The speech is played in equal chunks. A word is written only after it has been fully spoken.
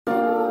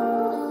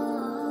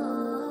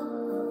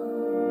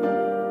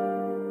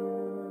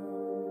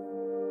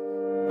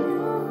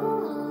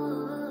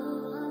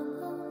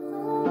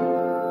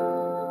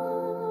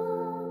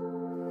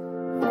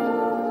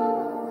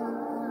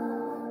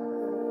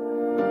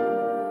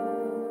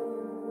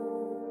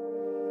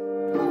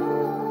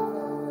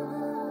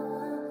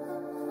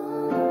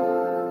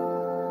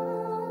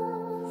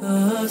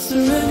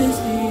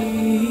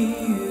serenity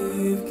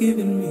you've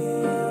given me,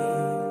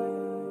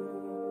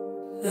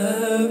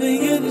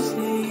 loving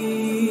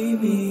endlessly,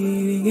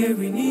 meeting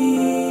every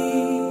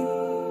need.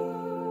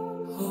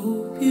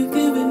 Hope you've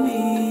given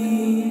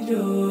me,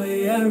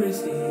 joy I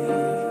receive.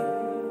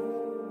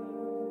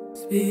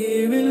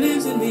 Spirit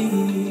lives in me,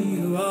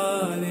 you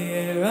are the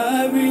air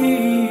I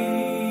breathe.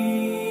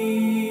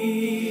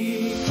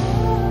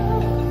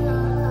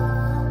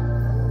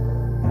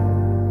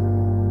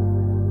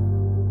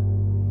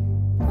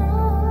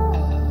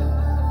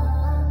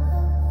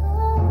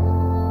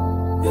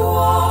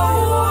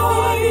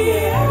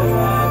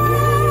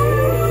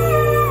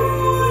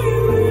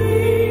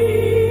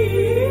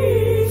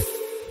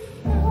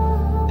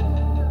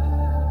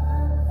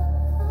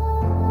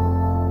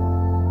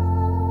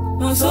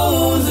 My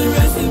soul's a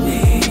rest in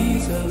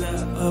peace, so that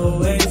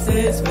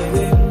oasis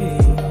within me.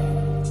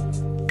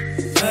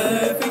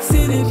 Perfect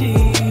synergy,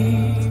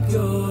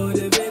 pure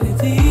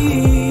divinity.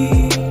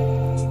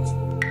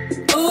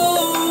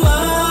 Oh,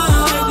 why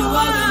do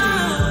I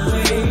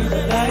believe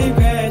the light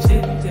crash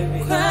into me?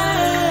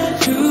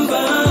 True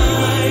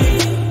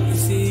vine, you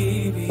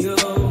see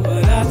beyond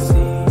what I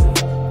see.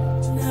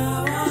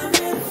 Now I'm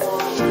in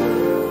full.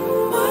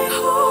 My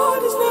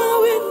heart is now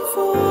in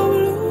full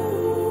bloom.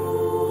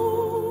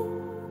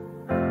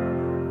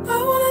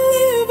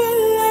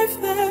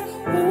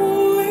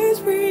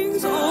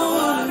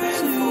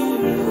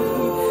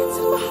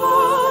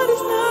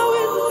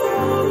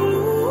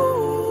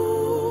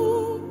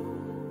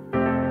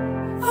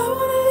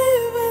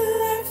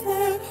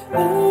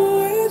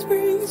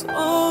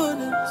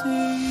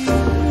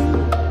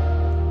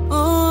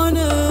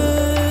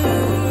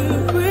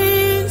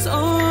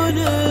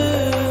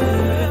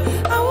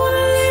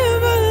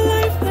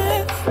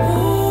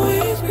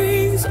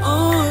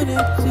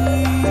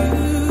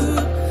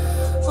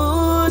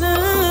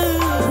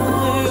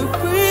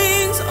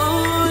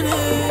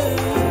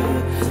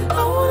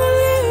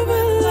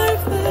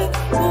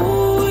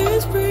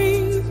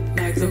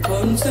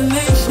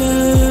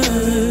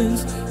 Constellations,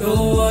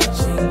 you're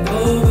watching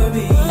over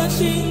me.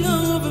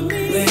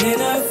 When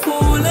I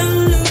fall and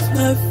lose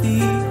my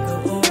feet,